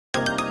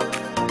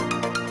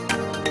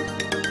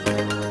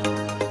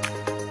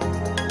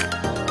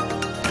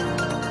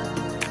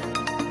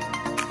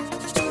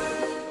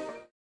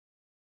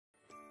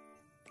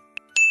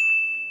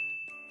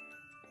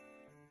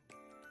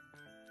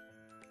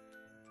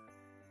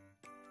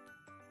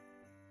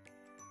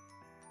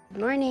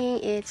Good morning!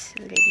 It's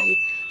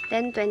already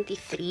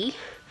 10:23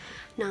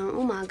 ng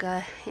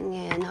umaga. And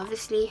ngayon,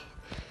 obviously,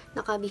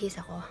 nakabihis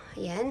ako.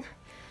 Ayan.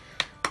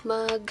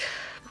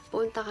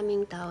 Magpunta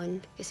kaming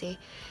town kasi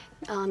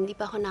hindi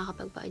pa ako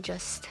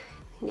nakapagpa-adjust.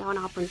 Hindi ako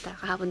nakapunta.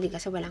 Kahapon din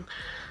kasi walang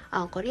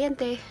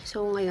kuryente.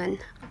 So, ngayon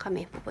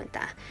kami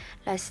pupunta.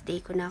 Last day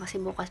ko na kasi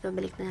bukas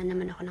babalik na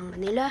naman ako ng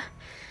Manila.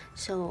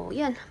 So,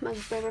 yan.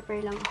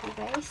 Mag-prepare lang ako,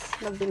 guys.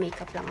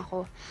 Mag-makeup lang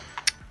ako.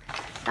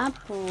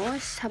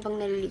 Tapos, habang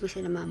naliligo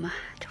sila mama,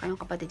 tsaka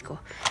yung kapatid ko,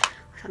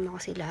 kasama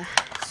ko sila.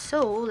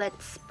 So,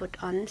 let's put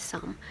on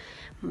some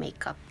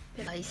makeup.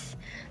 Guys,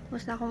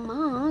 tapos na akong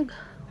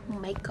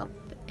mag-makeup.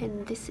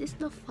 And this is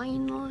the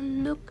final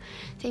look.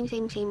 Same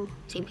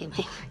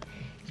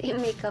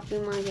makeup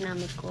yung mga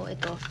ginamit ko.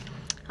 Ito,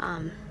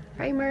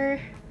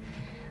 primer,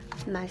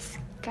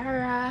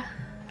 mascara,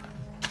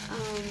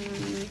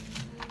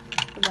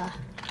 diba?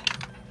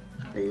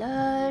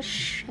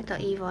 Blush. Ito,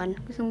 Avon.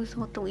 Gusto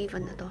ko itong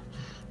Avon na to.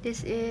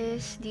 This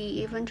is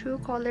the Avon True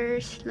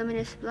Colors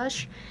Luminous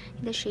Blush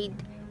in the shade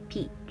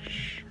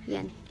Peach.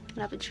 Yan.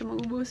 Malapit siya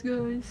maubos,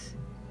 guys.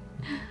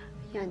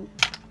 Yan.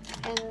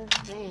 And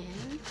then,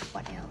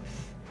 what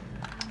else?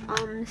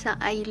 Sa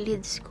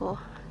eyelids ko,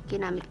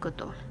 ginamit ko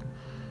to.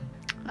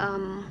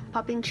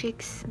 Poppin'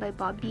 Cheeks by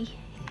Bobbi.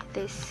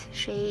 This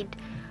shade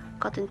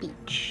Cotton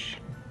Peach.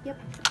 Yep.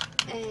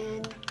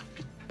 And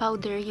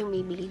powder yung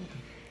Maybelline.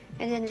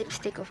 And then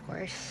lipstick, of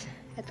course.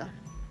 Ito.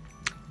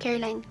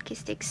 Caroline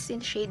Kiss Sticks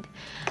in shade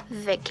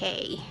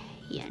Vacay.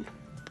 Yan.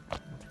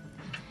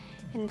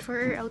 And for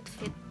her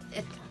outfit,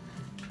 ito.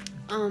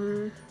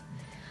 Ano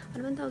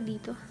man tawag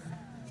dito?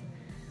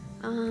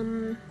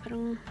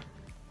 Parang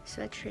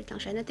sweatshirt lang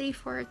siya. Na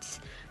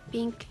 3/4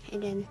 pink and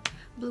then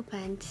blue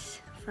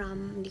pants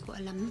from, hindi ko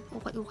alam.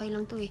 Okay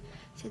lang to eh.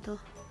 Kasi ito,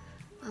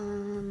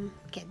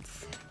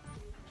 Keds.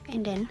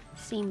 And then,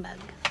 same bag.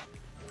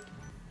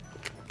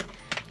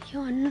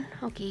 Yun.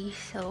 Okay,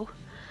 so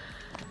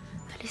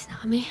alis na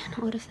kami.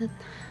 Anong oras na?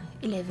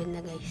 11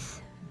 na,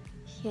 guys.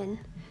 Yan.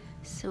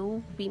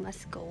 So, we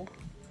must go.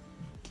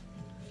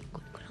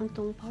 Ikot ko lang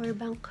tong power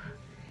bank.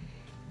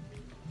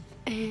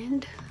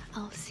 And,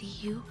 I'll see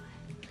you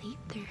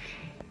later.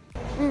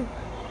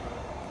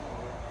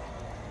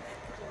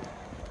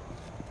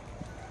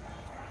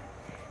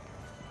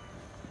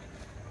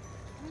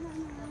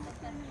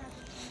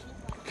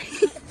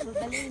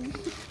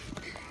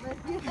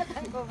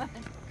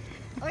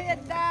 Oy,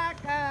 anda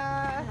ka!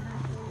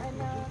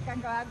 Ano,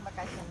 kakawag,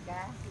 bakasyon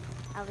ka?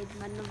 Awid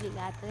man no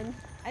bigaton.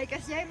 Ay,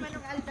 kasi ay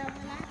manong aldaw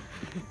mo na.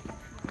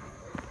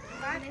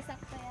 Lunes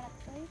sakto yarat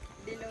ko eh.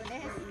 Di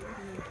Lunes.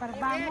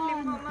 Parbangon.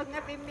 Hindi, limumog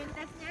nga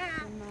pimintas niya.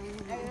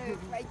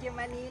 Medyo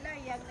Manila,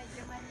 yang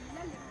medyo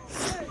Manila,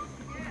 limumog.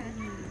 Yan.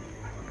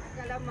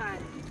 Kalaman.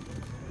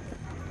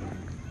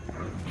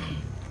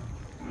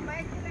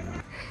 May kulang na.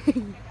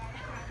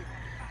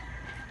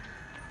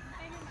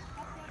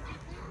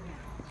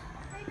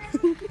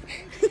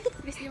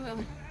 Bis niyo ba?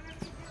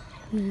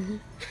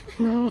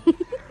 No.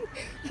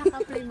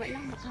 Naka-play mo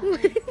lang.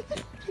 Naka-play.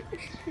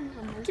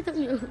 Kita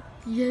mo.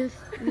 Yes.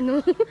 No.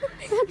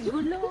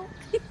 Gulo.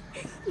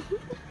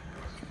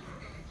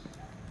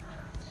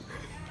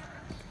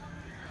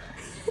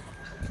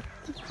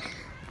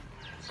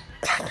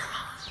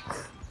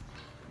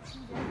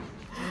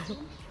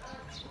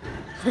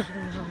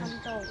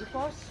 Ito,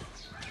 ipos.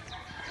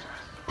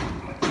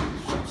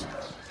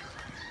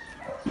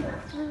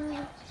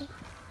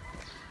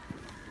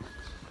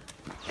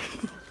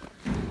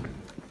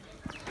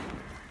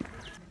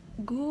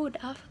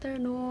 Good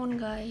afternoon,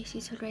 guys.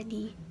 It's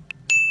already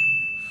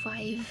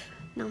 5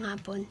 ng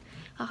hapon.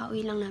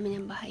 Kakauwi lang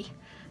namin ng bahay.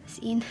 As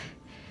in,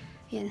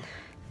 yan.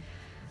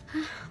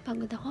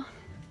 Pagod ako.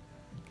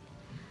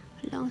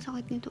 Wala, ang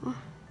sakit nito.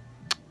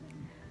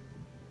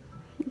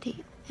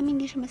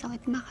 Hindi siya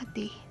masakit.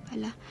 Makati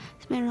pala.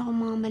 Tapos meron akong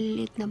mga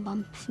maliliit na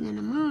bumps na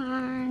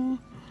naman.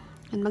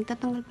 And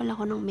magtatanggal pala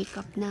ako ng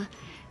makeup na.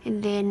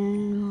 And then,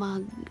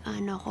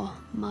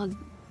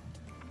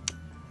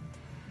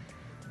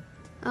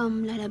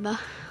 lalaba.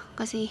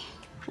 Kasi,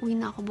 uwi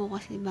na ako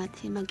bukas, diba?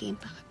 Kasi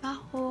mag-iimpake pa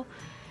ako.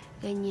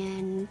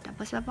 Ganyan.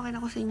 Tapos,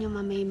 papakita ko sa inyo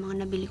mamaya yung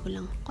mga nabili ko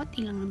lang.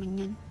 Konti lang naman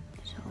yan.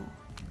 So,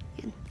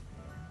 yan.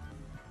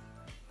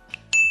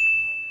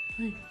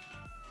 Ay.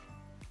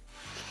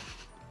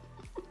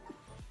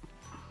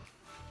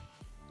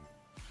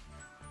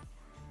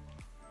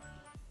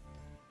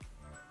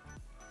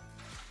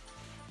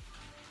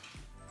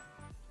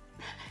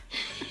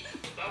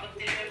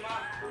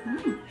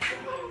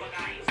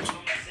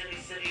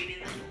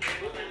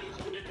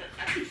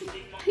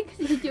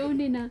 Kasi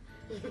Johnny na.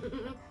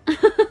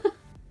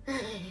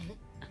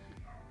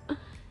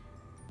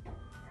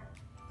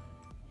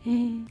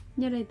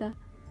 Nyarita.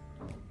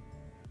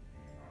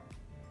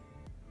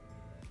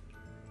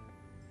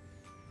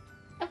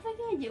 Apa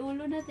kaya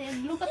ulo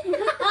natin? Lukat na.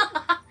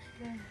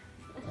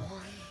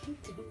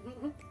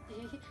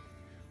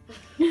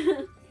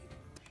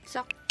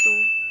 Sakto.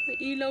 May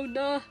ilaw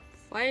na.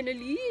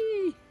 Finally.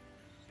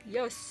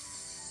 Yes.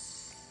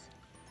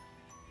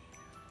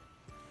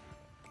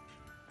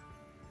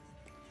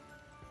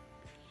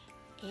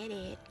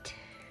 edit.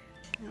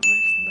 Ano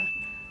oras na ba?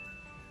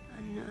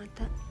 Ano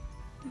ata?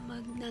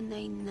 Magna-9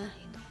 na.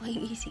 Ito,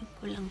 kagising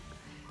ko lang.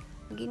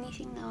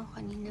 Ginising na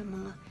ako kanina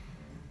mga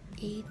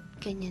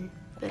 8, ganyan.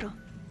 Pero,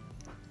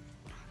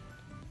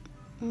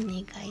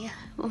 hindi kaya.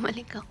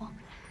 Bumalik ako.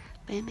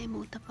 May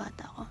muta pa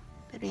ata ako.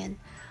 Pero yan,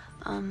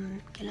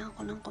 kailangan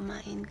ko nang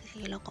kumain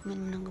kasi kailangan ko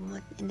kumain ng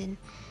gamot. And then,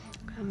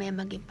 may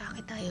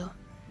mag-impake tayo.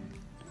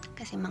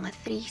 Kasi mga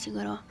 3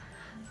 siguro,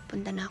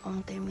 punta na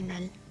akong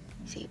terminal.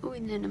 Kasi uwi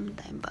na naman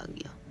tayo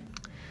Baguio.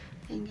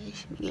 And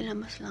guys,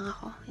 magilamos lang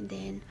ako. And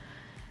then,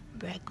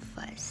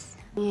 breakfast.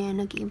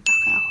 Ngayon,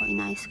 nag-impake ako.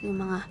 Inayos ko yung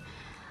mga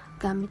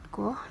gamit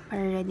ko para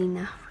ready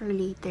na for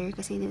later.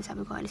 Kasi din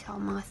sabi ko, alis ako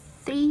mga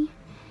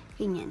 3.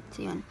 Ganyan.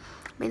 So, yun.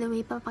 By the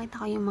way, papakita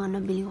ko yung mga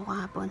nabili ko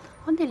kahapon.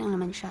 Konti lang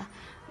naman siya.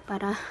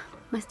 Para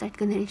ma-start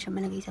ko na rin siya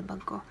malagay sa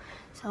bag ko.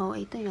 So,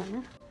 ito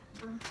yun.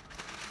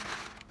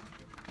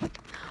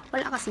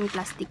 Wala kasing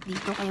plastic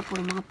dito, kaya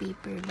puro mga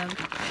paper bag.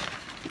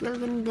 Well,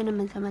 ganun din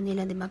naman sa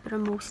Manila, diba? Pero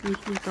mostly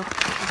dito,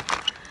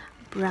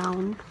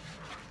 brown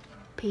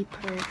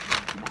paper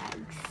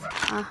bags.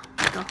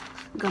 Ito.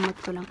 Gamot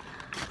ko lang.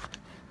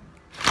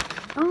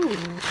 Oh!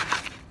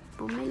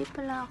 Bumili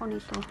pala ako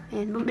nito.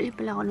 Ayan, bumili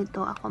pala ako nito.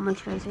 Aqua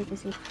moisturizer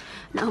kasi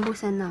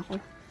naubusan na ako.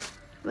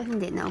 Well,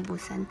 hindi,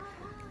 naubusan.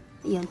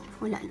 Ayan,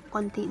 wala.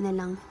 Konti na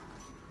lang.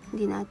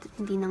 Hindi na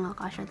nga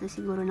kasya to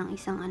siguro ng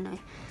isang ano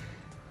eh.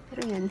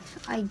 Pero yun,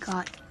 I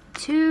got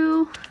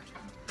 2.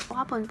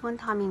 Kapon,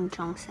 punta kaming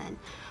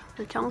Chongsan.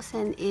 So,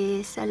 Chongsan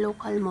is a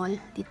local mall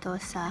dito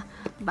sa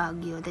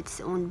Baguio that's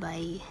owned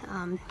by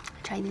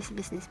Chinese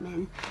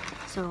businessmen.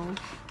 So,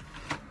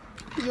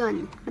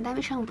 yun.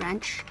 Madami siyang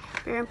branch.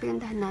 Pero ang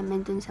pinuntahan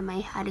namin dun sa may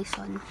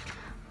Harrison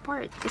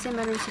Port. Kasi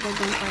meron sila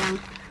dun parang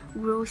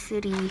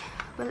grocery.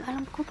 Well,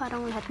 alam ko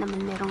parang lahat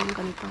naman merong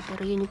ganito.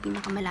 Pero yun yung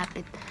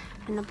pinakamalapit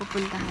na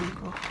napupuntahan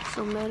ko.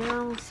 So,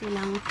 meron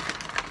silang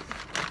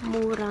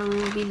murang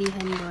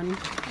bilihan doon.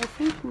 I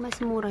think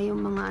mas mura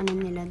yung mga ano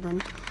nila doon.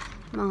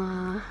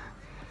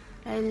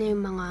 Lalo na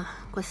yung mga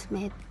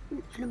cosmetic.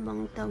 Ano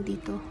bang tawag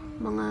dito?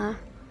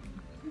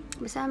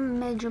 Basta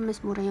medyo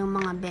mas mura yung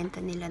mga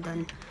benta nila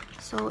doon.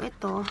 So,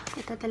 ito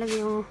talaga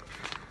yung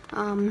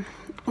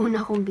una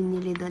kong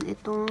binili doon.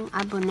 Itong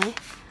Abone.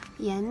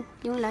 Yan.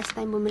 Yung last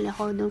time bumili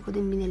ako, doon ko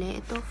din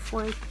binili. Ito,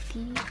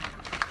 40.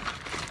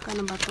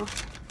 Kano ba to?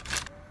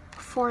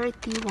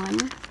 41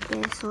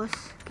 pesos.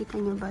 Kita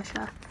nyo ba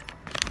siya?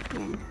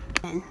 Yan.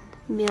 Yan.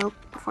 Milk,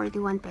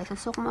 41 pesos.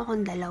 So, kumuha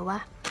akong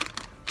dalawa.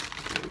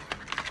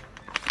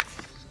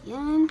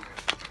 Yan.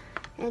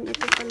 And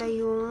ito pala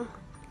yung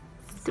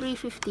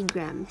 350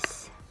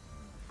 grams.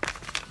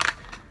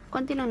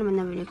 Konti lang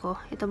naman nabili ko.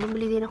 Ito,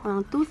 bumili din ako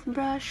ng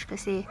toothbrush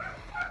kasi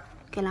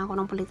kailangan ko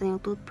nang palitan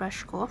yung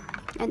toothbrush ko.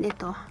 And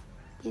ito,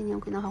 yan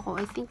yung kinuha ko.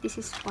 I think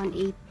this is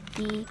 180.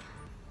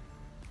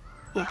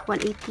 Yeah,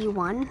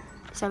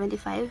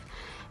 181.75.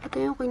 Ito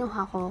yung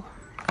kinuha ko.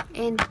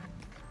 And,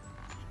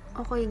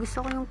 okay,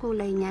 gusto ko yung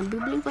kulay niya.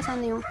 Bibilin ko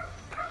sana yung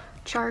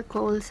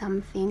charcoal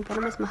something.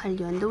 Pero mas mahal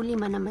yun. Though 5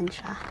 naman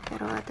siya.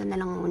 Pero ito na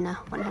lang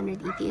muna.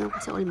 180 yung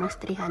kasi almost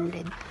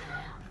 300.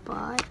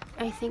 But,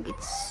 I think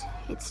it's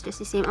just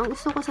the same. Ang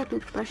gusto ko sa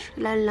toothbrush,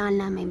 lalo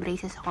na may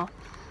braces ako.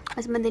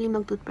 Mas madali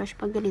mag-toothbrush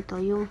pag ganito.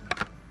 Yung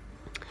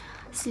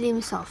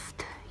slim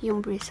soft. Yung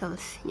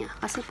bristles niya.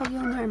 Kasi pag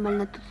yung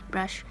normal na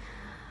toothbrush,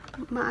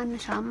 maano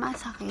siya,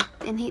 masakit.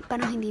 And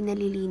parang hindi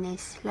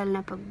nalilinis. Lalo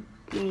na pag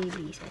may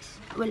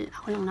braces. Well,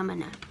 ako lang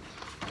naman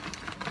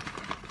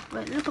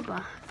Well, ano pa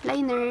ba?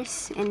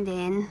 Liners. And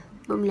then,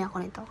 bumili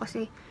ako nito.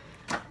 Kasi,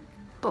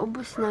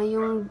 paubos na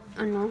yung,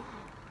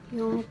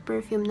 yung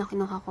perfume na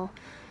kinuha ko.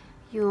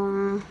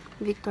 Yung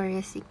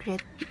Victoria's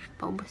Secret.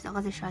 Paubos na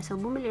kasi siya. So,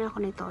 bumili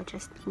ako nito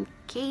just in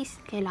case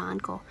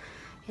kailangan ko.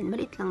 Yan,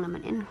 maliit lang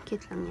naman. And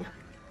cute lang niya.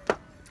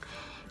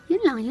 Yun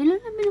lang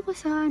naman ako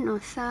sa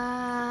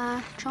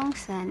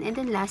Chongsan. And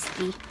then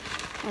lastly,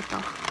 ito.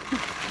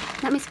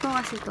 Namiss ko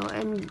kasi ito.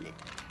 And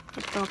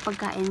ito,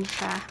 pagkain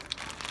siya.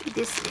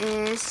 This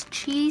is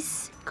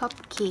cheese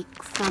cupcake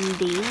from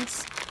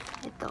Danes.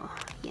 Ito,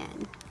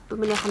 yan.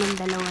 Bumili ako ng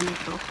dalawa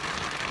nito.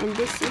 And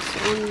this is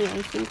only,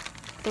 I think,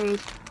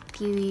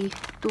 32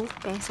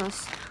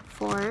 pesos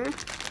for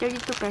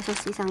 32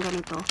 pesos isang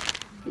ganito.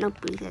 Ilang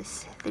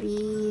pieces?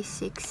 3, 6,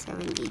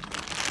 7,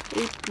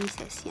 8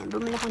 pieces. Yan.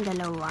 Bumili akong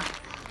dalawa.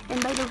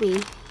 And by the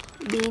way,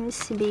 Danes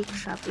Bake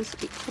Shop is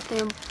ito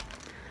yung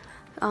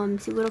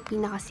siguro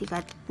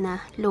pinakasikat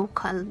na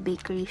local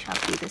bakery shop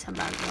dito sa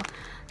Baguio.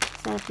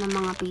 Sarap ng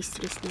mga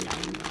pastries nila.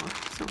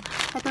 So,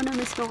 ito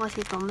na-miss ko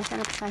kasi ito.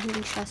 Masarap siya. Hindi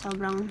siya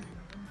sobrang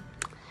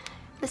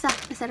basta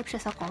masarap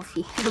siya sa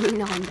coffee. Bumili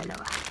na akong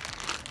dalawa.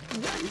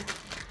 Yan.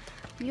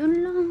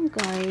 Yun lang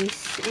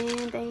guys.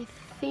 And I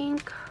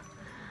think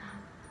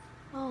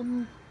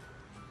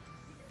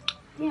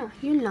yeah,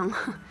 yun lang.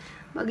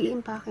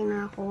 Mag-i-impake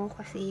na ako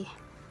kasi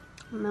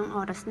mga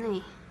oras na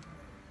eh.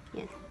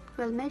 Yan.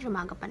 Well, medyo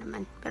maga pa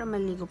naman. Pero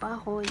maligo pa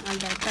ako and all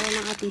that. Para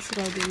lang at least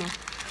ready na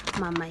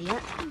mamaya.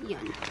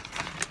 Yan.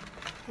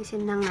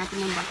 Isin lang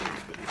natin yung bag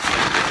natin.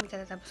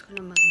 Tatapos ko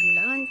na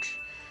mag-lunch.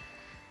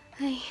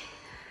 Ay,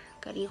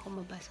 galing ako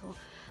mabaso.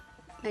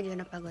 Medyo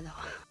napagod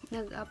ako.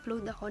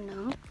 Nag-upload ako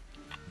ng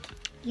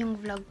yung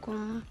vlog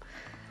kong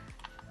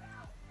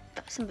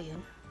tapos na ba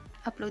yun?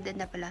 Uploaded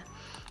na pala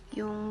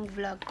yung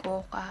vlog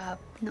ko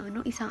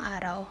nung isang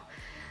araw.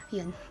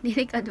 Yun,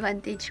 direct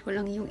advantage ko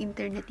lang yung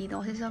internet dito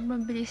kasi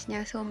sobrang bilis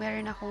niya. So,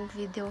 meron akong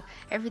video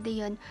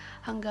everyday yun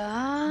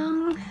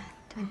hanggang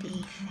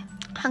 28th.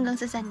 Hanggang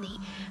sa Sunday,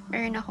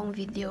 meron akong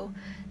video.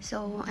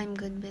 So, I'm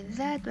good with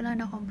that. Wala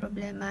na akong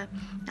problema.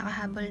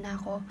 Nakahabol na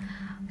ako.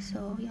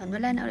 So, yun.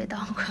 Wala na ulit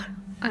akong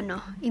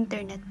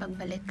internet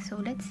pagbalik.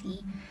 So, let's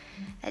see.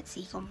 Let's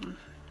see kung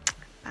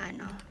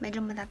paano.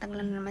 Medyo matatag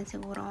lang naman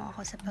siguro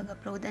ako sa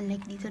pag-upload.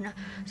 Unlike dito na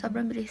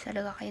sobrang bilis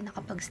talaga kaya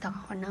nakapag-stock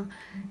ako ng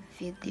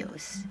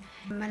videos.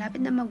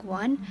 Malapit na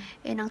mag-1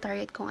 and ang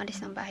target kong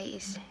alis ng bahay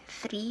is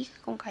 3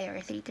 kung kaya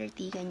or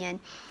 3:30 ganyan.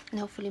 And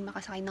hopefully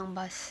makasakay ng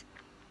bus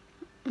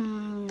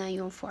na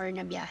yung 4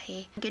 na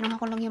biyahe. Kinuha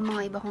ko lang yung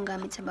mga iba kong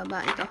gamit sa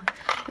baba. Ito,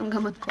 yung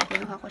gamot ko,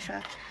 kinuha ko siya.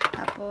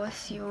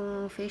 Tapos,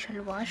 yung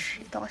facial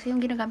wash. Ito kasi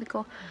yung ginagamit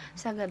ko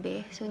sa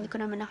gabi. So, hindi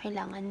ko naman na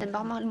kailangan. Dan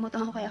baka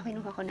makalimutan ko kaya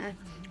kinuha ko na.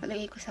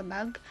 Lagay ko sa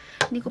bag.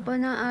 Hindi ko pa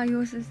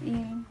naayos as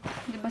in.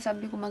 Di ba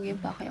sabi ko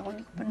mag-impake ako.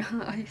 Hindi ko pa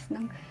naayos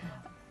ng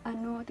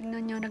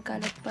tingnan nyo,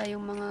 nagkalat pa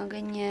yung mga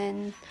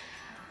ganyan.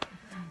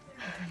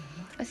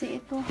 Kasi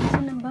ito, kasi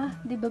na ba?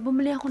 Diba,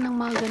 bumili ako ng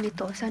mga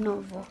ganito sa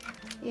Novo.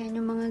 Yan,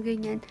 yung mga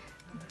ganyan.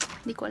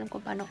 Hindi ko alam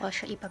kung paano ko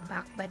siya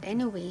ipapack. But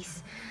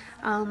anyways,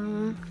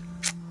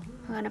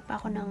 hanap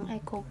pa ako ng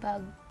eco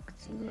bag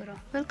siguro.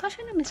 Well,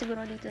 kasya naman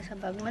siguro dito sa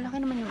bag.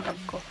 Malaki naman yung bag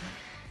ko.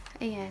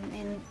 Ayan,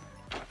 and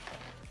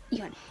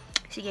yun.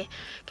 Sige,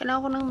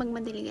 kailangan ko nang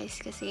magmadali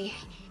guys kasi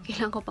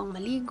kailangan ko pang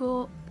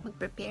maligo,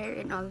 mag-prepare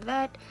and all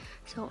that.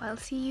 So, I'll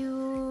see you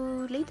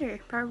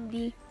later.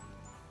 Probably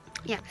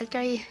yeah, I'll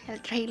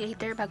try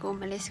later bago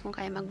umalis kung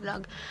kaya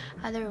mag-vlog.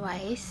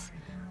 Otherwise,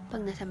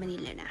 pag nasa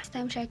Manila na.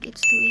 Time check,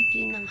 it's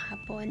 2:18 ng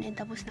hapon and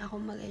tapos na ako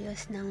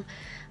mag-ayos ng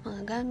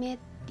mga gamit.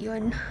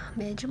 Yun,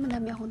 medyo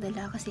madami akong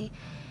dala kasi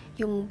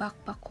yung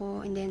backpack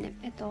ko and then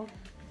ito,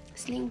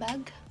 sling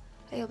bag.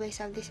 I always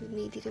have this with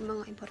me. Dito yung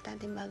mga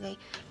importanteng bagay.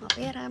 Mga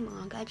pera,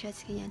 mga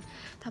gadgets, ganyan.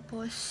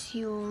 Tapos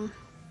yung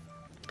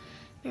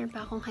meron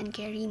pa akong hand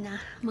carry na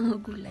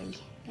mga gulay.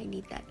 I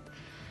need that.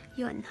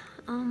 Yun.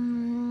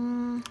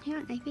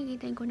 Yun. I think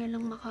itayin ko na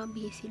lang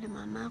makabihis sila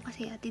mama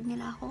kasi atid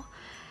nila ako.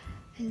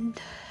 And,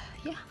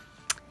 yeah.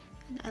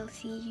 And I'll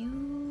see you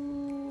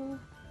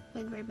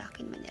when we're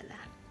back in Manila.